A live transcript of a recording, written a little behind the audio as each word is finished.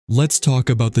Let's talk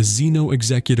about the XENO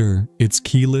Executor. It's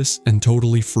keyless and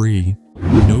totally free.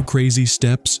 No crazy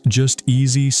steps, just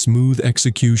easy, smooth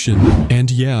execution. And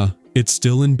yeah, it's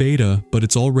still in beta, but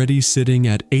it's already sitting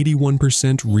at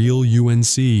 81% real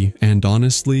UNC, and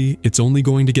honestly, it's only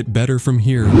going to get better from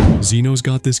here. XENO's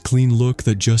got this clean look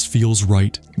that just feels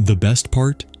right. The best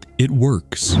part? It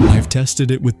works. I've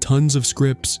tested it with tons of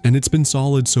scripts, and it's been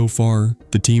solid so far.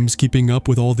 The team's keeping up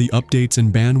with all the updates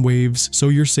and ban waves, so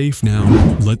you're safe now.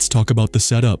 Let's talk about the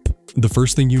setup. The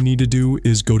first thing you need to do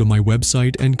is go to my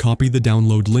website and copy the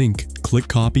download link. Click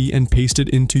copy and paste it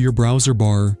into your browser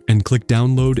bar, and click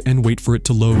download and wait for it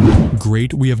to load.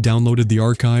 Great, we have downloaded the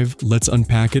archive. Let's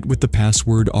unpack it with the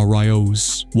password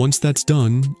RIOS. Once that's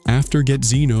done, after Get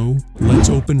XENO, let's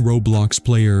open Roblox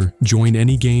Player, join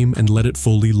any game and let it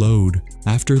fully load.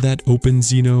 After that, open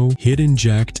XENO, hit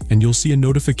inject, and you'll see a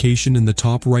notification in the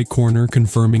top right corner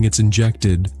confirming it's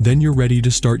injected. Then you're ready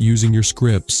to start using your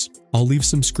scripts. I'll leave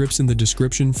some scripts in the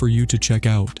description for you to check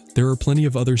out. There are plenty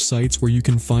of other sites where you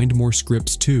can find more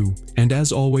scripts too. And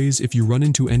as always, if you run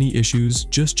into any issues,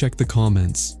 just check the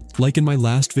comments. Like in my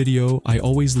last video, I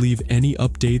always leave any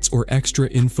updates or extra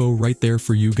info right there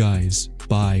for you guys.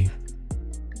 Bye.